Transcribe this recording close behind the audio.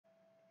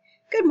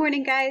Good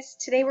morning, guys.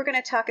 Today we're going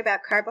to talk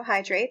about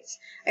carbohydrates.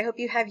 I hope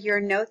you have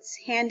your notes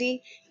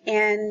handy,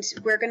 and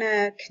we're going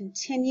to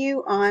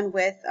continue on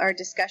with our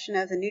discussion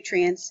of the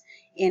nutrients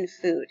in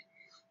food.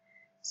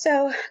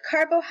 So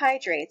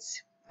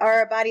carbohydrates are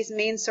our body's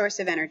main source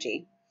of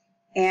energy,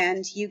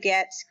 and you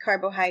get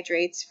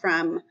carbohydrates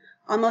from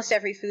almost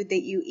every food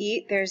that you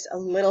eat. There's a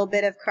little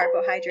bit of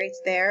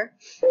carbohydrates there.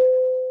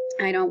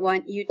 I don't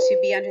want you to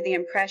be under the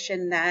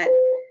impression that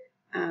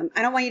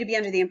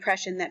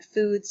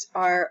foods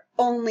are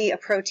only a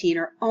protein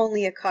or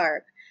only a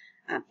carb,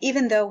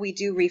 even though we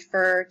do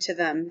refer to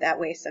them that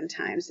way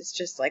sometimes. It's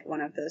just like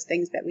one of those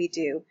things that we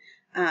do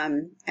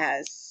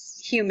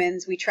as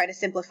humans. We try to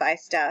simplify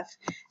stuff.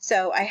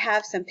 So I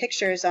have some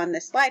pictures on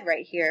this slide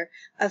right here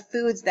of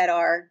foods that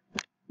are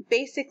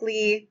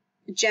basically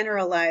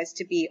generalized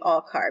to be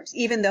all carbs,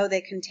 even though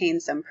they contain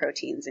some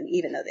proteins and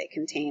even though they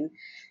contain,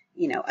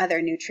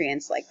 other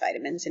nutrients like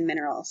vitamins and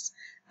minerals.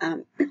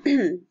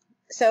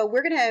 So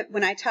we're going to,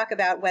 when I talk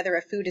about whether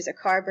a food is a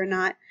carb or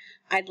not,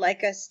 I'd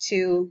like us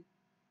to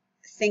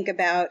think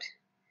about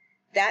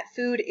that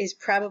food is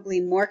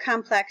probably more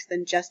complex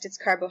than just its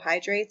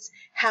carbohydrates.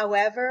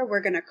 However,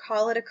 we're going to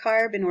call it a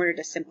carb in order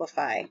to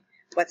simplify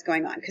what's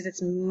going on, because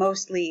it's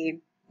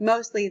mostly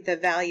the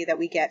value that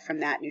we get from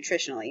that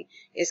nutritionally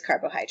is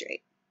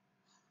carbohydrate.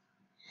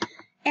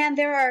 And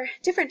there are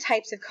different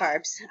types of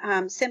carbs,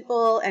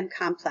 simple and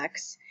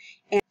complex.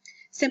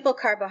 Simple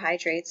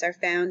carbohydrates are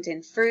found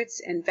in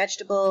fruits and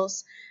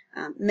vegetables,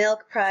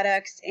 milk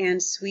products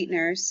and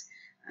sweeteners,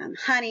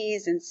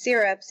 honeys and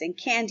syrups and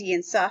candy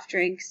and soft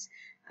drinks,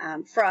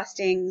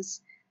 frostings.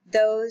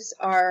 Those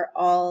are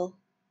all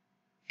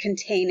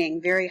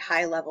containing very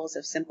high levels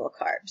of simple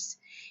carbs.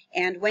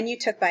 And when you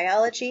took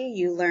biology,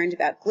 you learned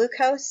about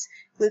glucose.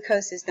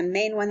 Glucose is the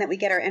main one that we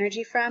get our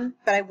energy from.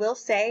 But I will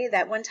say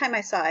that one time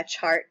I saw a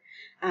chart,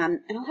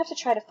 and I'll have to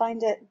try to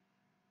find it.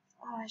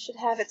 Oh, I should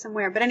have it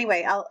somewhere. But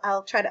anyway,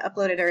 I'll try to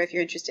upload it, or if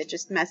you're interested,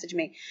 just message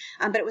me.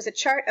 But it was a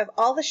chart of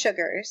all the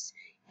sugars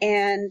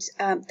and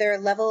their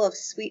level of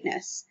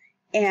sweetness.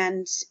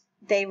 And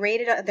they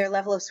rated their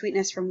level of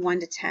sweetness from 1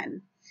 to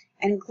 10.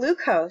 And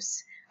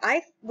glucose,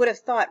 I would have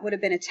thought would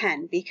have been a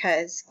 10,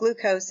 because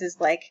glucose is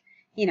like,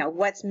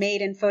 what's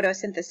made in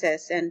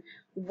photosynthesis and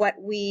what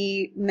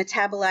we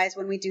metabolize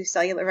when we do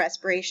cellular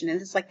respiration.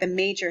 And it's like the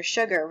major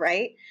sugar,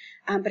 right?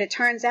 But it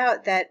turns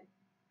out that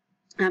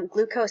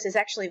glucose is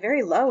actually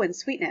very low in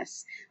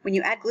sweetness. When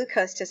you add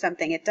glucose to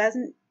something, it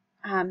doesn't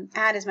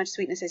add as much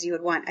sweetness as you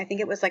would want. I think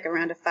it was like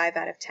around a 5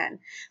 out of 10,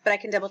 but I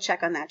can double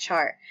check on that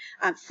chart.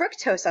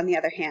 Fructose, on the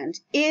other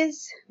hand,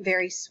 is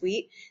very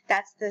sweet.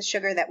 That's the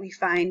sugar that we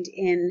find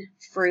in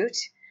fruit.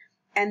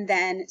 And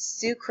then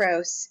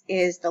sucrose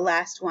is the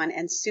last one,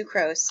 and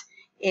sucrose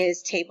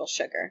is table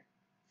sugar.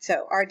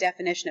 So our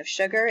definition of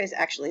sugar is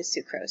actually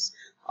sucrose.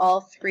 All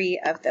three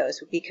of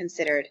those would be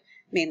considered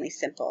mainly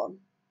simple.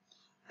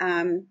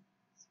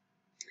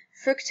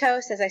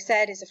 Fructose, as I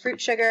said, is a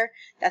fruit sugar.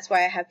 That's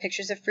why I have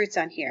pictures of fruits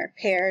on here: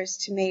 pears,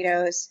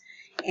 tomatoes,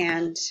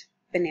 and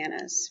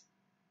bananas.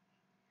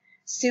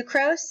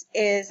 Sucrose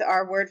is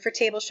our word for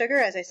table sugar.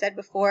 As I said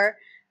before,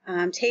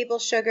 table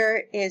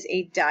sugar is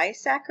a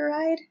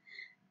disaccharide,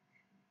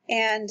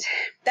 and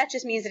that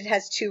just means that it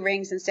has 2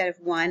 rings instead of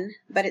 1,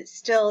 but it's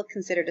still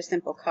considered a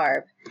simple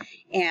carb.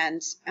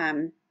 And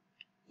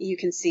you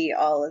can see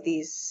all of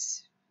these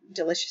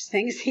delicious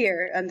things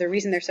here, and the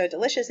reason they're so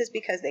delicious is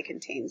because they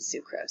contain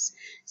sucrose.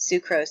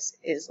 Sucrose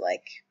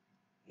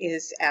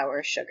is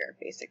our sugar,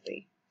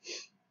 basically.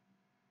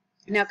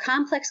 Now,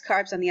 complex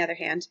carbs, on the other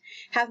hand,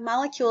 have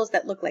molecules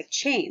that look like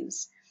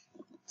chains.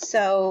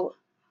 So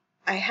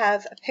I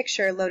have a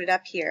picture loaded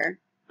up here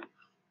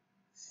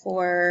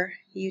for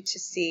you to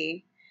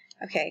see.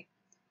 Okay,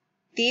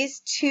 these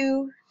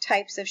 2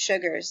 types of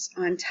sugars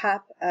on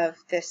top of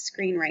this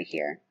screen right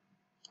here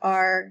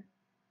are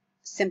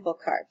simple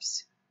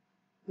carbs.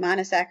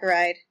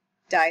 Monosaccharide,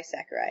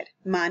 disaccharide.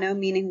 Mono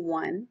meaning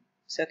 1,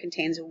 so it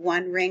contains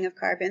 1 ring of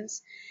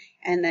carbons,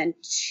 and then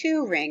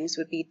 2 rings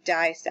would be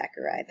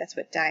disaccharide. That's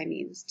what di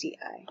means, di.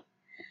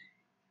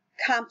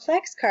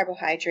 Complex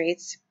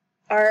carbohydrates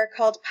are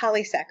called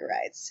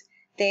polysaccharides.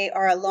 They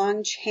are a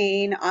long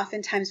chain,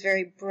 oftentimes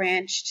very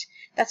branched.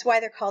 That's why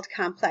they're called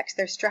complex.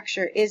 Their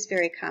structure is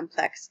very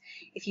complex.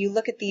 If you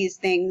look at these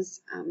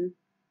things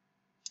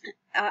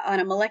on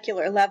a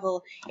molecular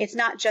level, it's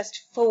not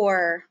just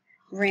 4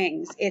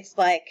 rings. It's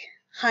like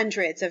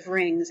hundreds of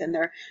rings, and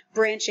they're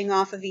branching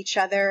off of each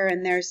other,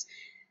 and there's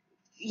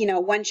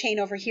one chain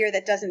over here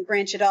that doesn't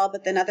branch at all,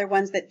 but then other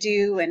ones that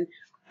do. And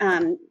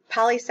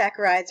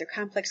polysaccharides, or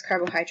complex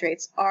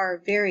carbohydrates,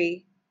 are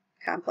very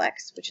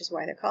complex, which is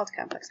why they're called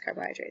complex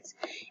carbohydrates.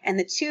 And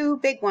the 2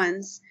 big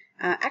ones,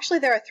 actually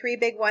there are 3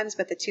 big ones,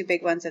 but the 2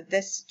 big ones of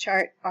this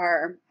chart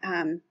are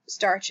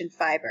starch and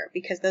fiber,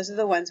 because those are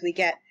the ones we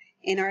get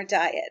in our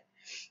diet.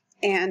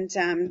 And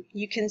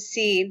you can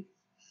see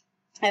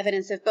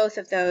evidence of both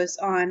of those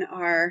on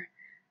our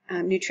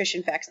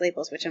nutrition facts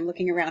labels, which I'm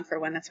looking around for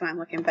one. That's why I'm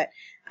looking, but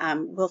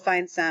we'll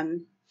find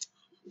some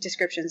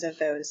descriptions of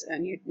those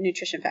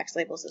nutrition facts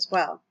labels as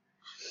well.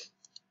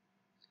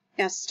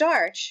 Now,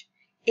 starch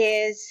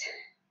is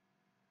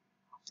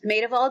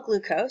made of all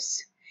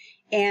glucose,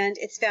 and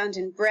it's found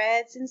in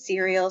breads and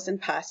cereals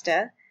and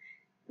pasta,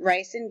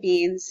 rice and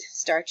beans,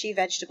 starchy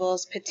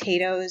vegetables,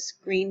 potatoes,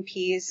 green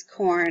peas,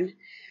 corn.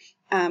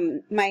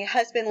 My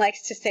husband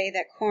likes to say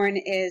that corn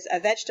is a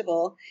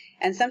vegetable,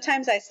 and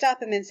sometimes I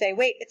stop him and say,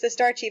 wait, it's a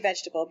starchy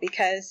vegetable,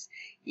 because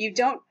you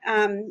don't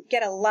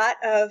get a lot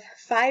of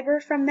fiber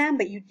from them,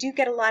 but you do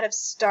get a lot of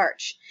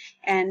starch.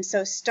 And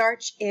so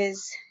starch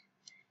is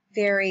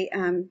very,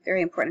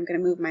 very important. I'm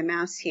going to move my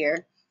mouse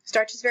here.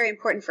 Starch is very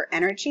important for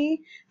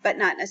energy, but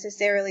not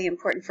necessarily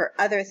important for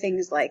other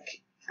things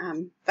like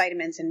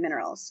vitamins and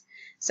minerals.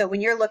 So when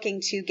you're looking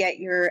to get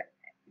your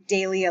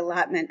daily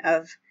allotment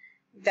of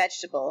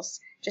vegetables,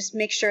 just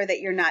make sure that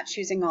you're not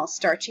choosing all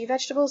starchy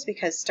vegetables,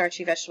 because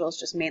starchy vegetables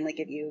just mainly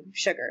give you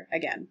sugar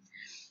again.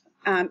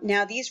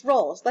 Now these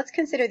rolls, let's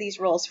consider these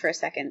rolls for a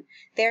second.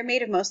 They're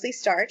made of mostly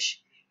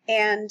starch,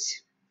 and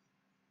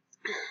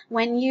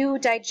when you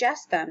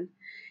digest them,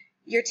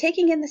 you're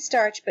taking in the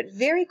starch, but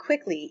very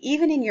quickly,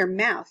 even in your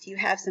mouth, you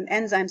have some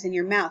enzymes in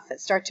your mouth that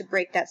start to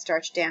break that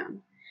starch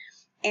down.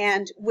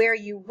 And where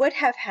you would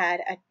have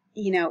had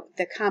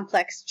the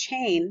complex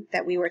chain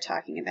that we were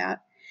talking about,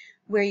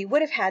 where you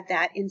would have had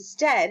that,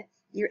 instead,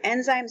 your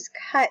enzymes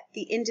cut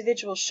the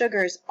individual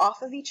sugars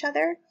off of each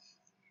other.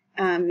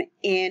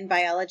 In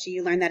biology,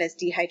 you learn that as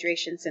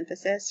dehydration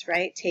synthesis,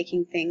 right?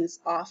 Taking things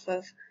off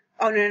of,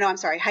 I'm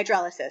sorry,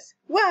 hydrolysis.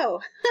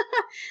 Whoa!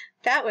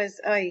 That was,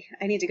 I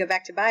need to go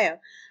back to bio.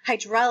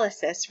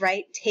 Hydrolysis,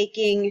 right?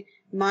 Taking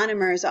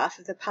monomers off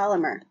of the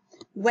polymer.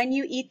 When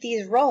you eat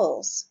these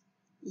rolls,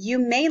 you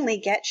mainly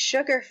get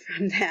sugar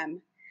from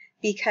them,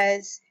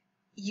 because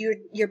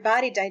your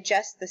body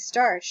digests the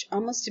starch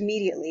almost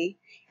immediately,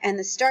 and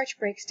the starch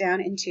breaks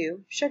down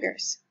into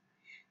sugars.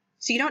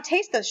 So you don't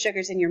taste those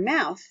sugars in your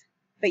mouth,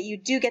 but you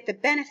do get the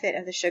benefit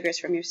of the sugars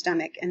from your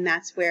stomach, and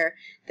that's where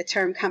the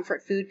term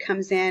comfort food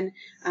comes in,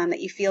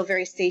 that you feel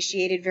very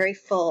satiated, very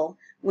full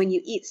when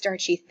you eat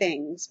starchy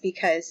things,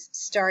 because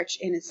starch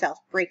in itself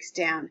breaks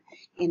down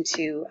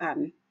into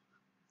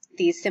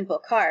these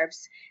simple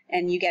carbs,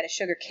 and you get a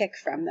sugar kick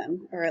from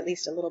them, or at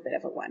least a little bit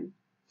of a one.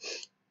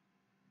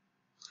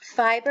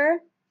 Fiber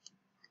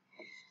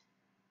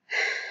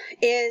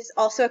is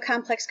also a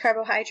complex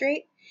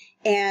carbohydrate,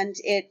 and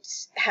it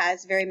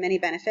has very many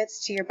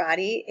benefits to your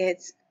body.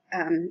 It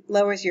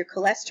lowers your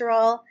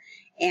cholesterol,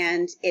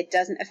 and it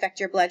doesn't affect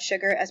your blood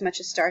sugar as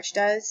much as starch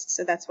does,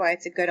 so that's why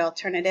it's a good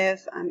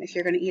alternative if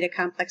you're going to eat a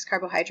complex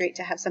carbohydrate,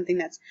 to have something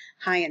that's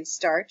high in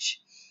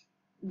starch.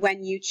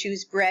 When you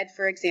choose bread,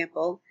 for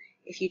example,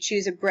 if you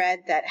choose a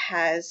bread that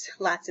has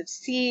lots of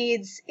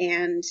seeds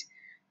and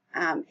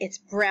it's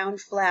brown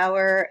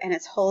flour and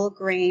it's whole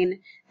grain,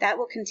 that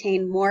will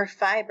contain more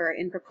fiber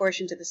in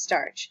proportion to the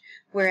starch.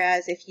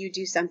 Whereas if you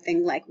do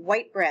something like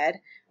white bread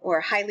or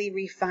highly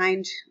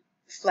refined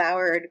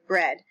floured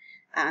bread,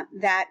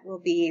 that will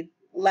be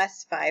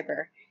less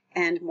fiber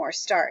and more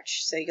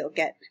starch. So you'll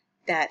get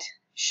that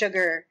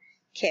sugar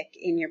kick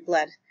in your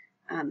blood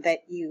that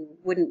you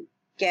wouldn't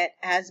get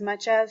as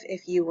much of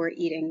if you were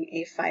eating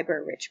a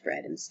fiber-rich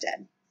bread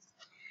instead.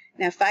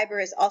 Now, fiber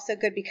is also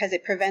good because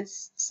it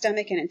prevents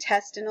stomach and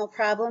intestinal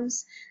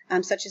problems,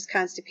 such as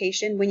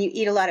constipation. When you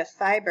eat a lot of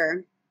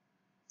fiber,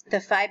 the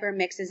fiber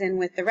mixes in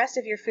with the rest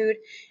of your food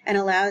and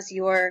allows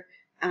your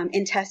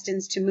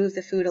intestines to move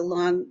the food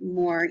along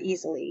more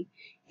easily,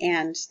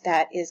 and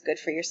that is good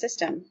for your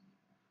system.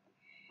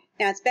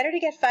 Now, it's better to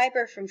get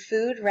fiber from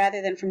food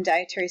rather than from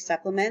dietary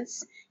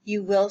supplements.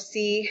 You will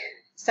see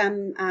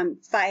some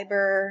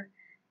fiber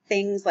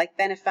things like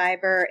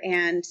Benefiber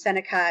and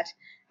Senecot,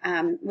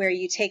 where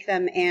you take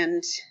them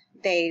and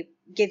they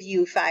give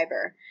you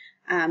fiber.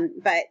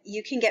 But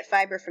you can get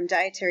fiber from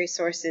dietary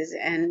sources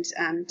and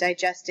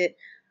digest it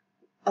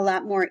a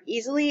lot more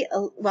easily,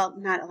 well,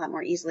 not a lot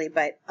more easily,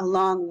 but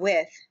along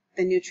with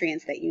the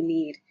nutrients that you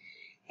need,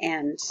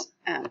 and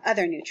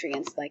other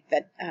nutrients like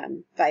the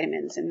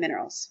vitamins and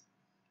minerals.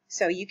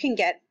 So you can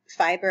get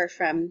fiber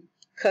from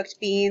cooked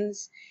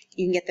beans,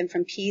 you can get them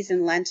from peas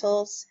and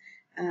lentils,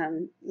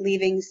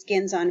 leaving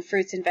skins on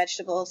fruits and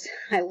vegetables.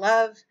 I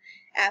love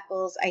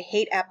apples. I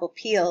hate apple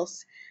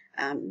peels,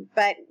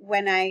 but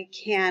when I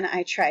can,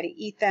 I try to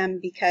eat them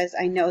because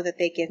I know that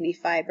they give me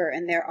fiber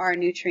and there are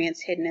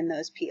nutrients hidden in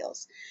those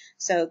peels.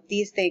 So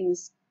these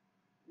things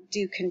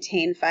do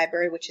contain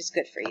fiber, which is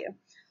good for you.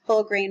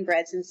 Whole grain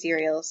breads and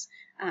cereals,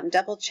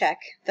 double check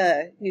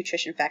the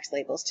nutrition facts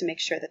labels to make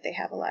sure that they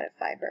have a lot of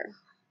fiber.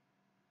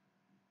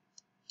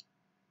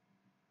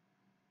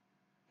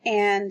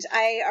 And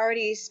I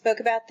already spoke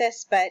about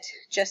this, but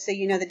just so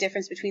you know the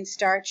difference between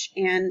starch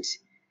and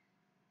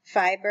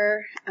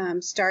fiber,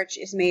 starch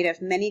is made of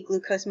many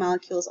glucose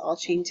molecules all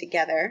chained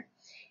together,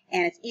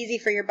 and it's easy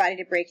for your body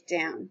to break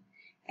down.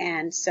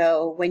 And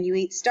so when you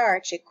eat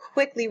starch, it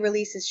quickly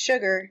releases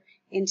sugar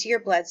into your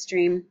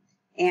bloodstream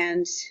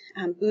and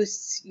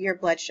boosts your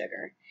blood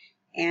sugar.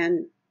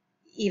 And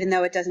even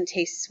though it doesn't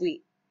taste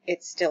sweet,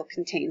 it still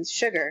contains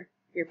sugar.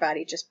 Your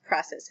body just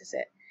processes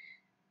it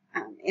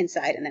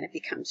inside, and then it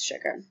becomes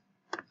sugar.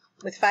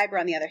 With fiber,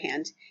 on the other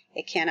hand,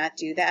 it cannot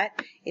do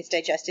that. It's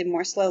digested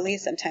more slowly,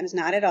 sometimes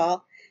not at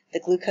all. The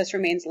glucose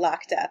remains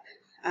locked up,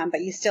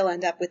 but you still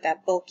end up with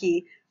that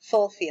bulky,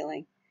 full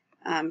feeling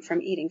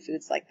from eating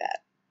foods like that.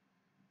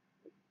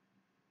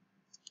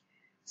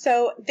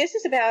 So this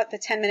is about the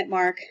 10-minute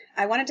mark.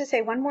 I wanted to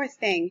say one more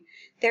thing.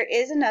 There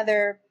is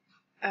another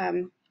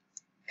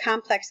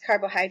complex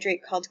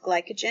carbohydrate called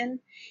glycogen,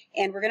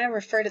 and we're going to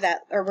refer to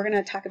that, or we're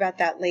going to talk about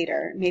that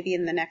later, maybe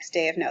in the next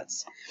day of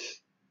notes.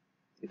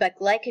 But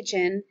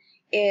glycogen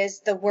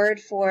is the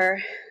word for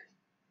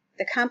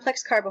the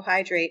complex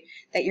carbohydrate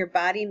that your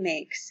body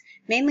makes,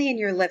 mainly in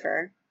your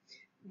liver,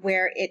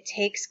 where it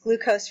takes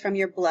glucose from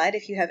your blood,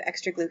 if you have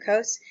extra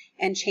glucose,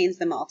 and chains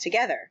them all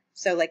together.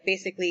 So like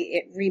basically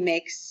it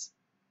remakes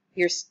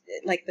your,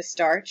 like the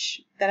starch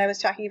that I was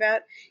talking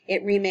about,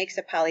 it remakes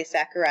a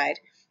polysaccharide.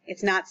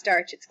 It's not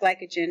starch, it's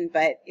glycogen,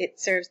 but it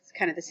serves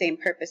kind of the same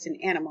purpose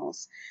in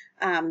animals.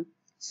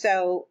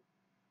 So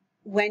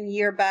when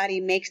your body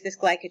makes this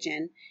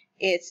glycogen,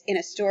 it's in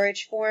a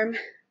storage form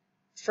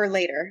for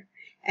later,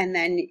 and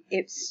then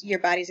your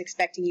body's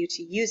expecting you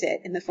to use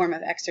it in the form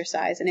of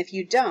exercise. And if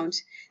you don't,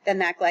 then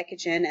that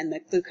glycogen and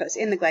the glucose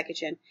in the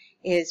glycogen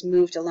is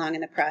moved along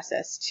in the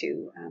process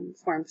to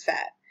form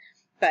fat.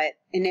 But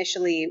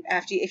initially,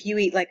 if you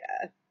eat like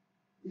a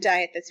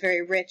diet that's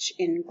very rich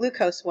in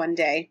glucose one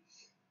day,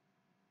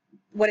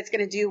 what it's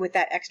going to do with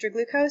that extra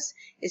glucose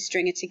is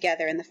string it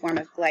together in the form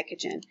of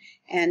glycogen.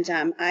 And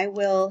I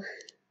will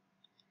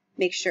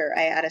make sure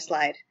I add a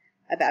slide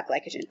about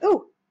glycogen.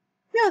 Oh,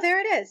 no, there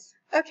it is.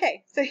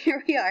 Okay, so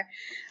here we are.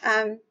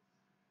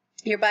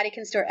 Your body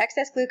can store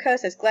excess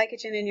glucose as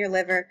glycogen in your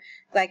liver.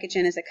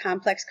 Glycogen is a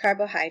complex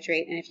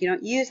carbohydrate, and if you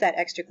don't use that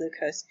extra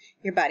glucose,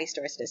 your body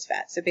stores it as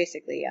fat. So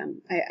basically,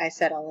 I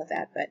said all of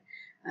that, but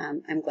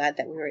I'm glad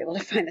that we were able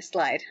to find the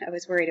slide. I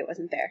was worried it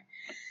wasn't there.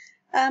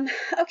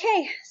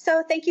 Okay,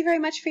 so thank you very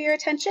much for your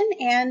attention,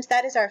 and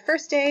that is our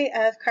first day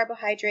of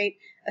carbohydrate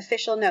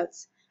official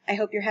notes. I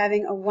hope you're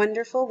having a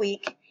wonderful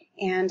week,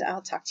 and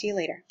I'll talk to you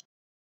later.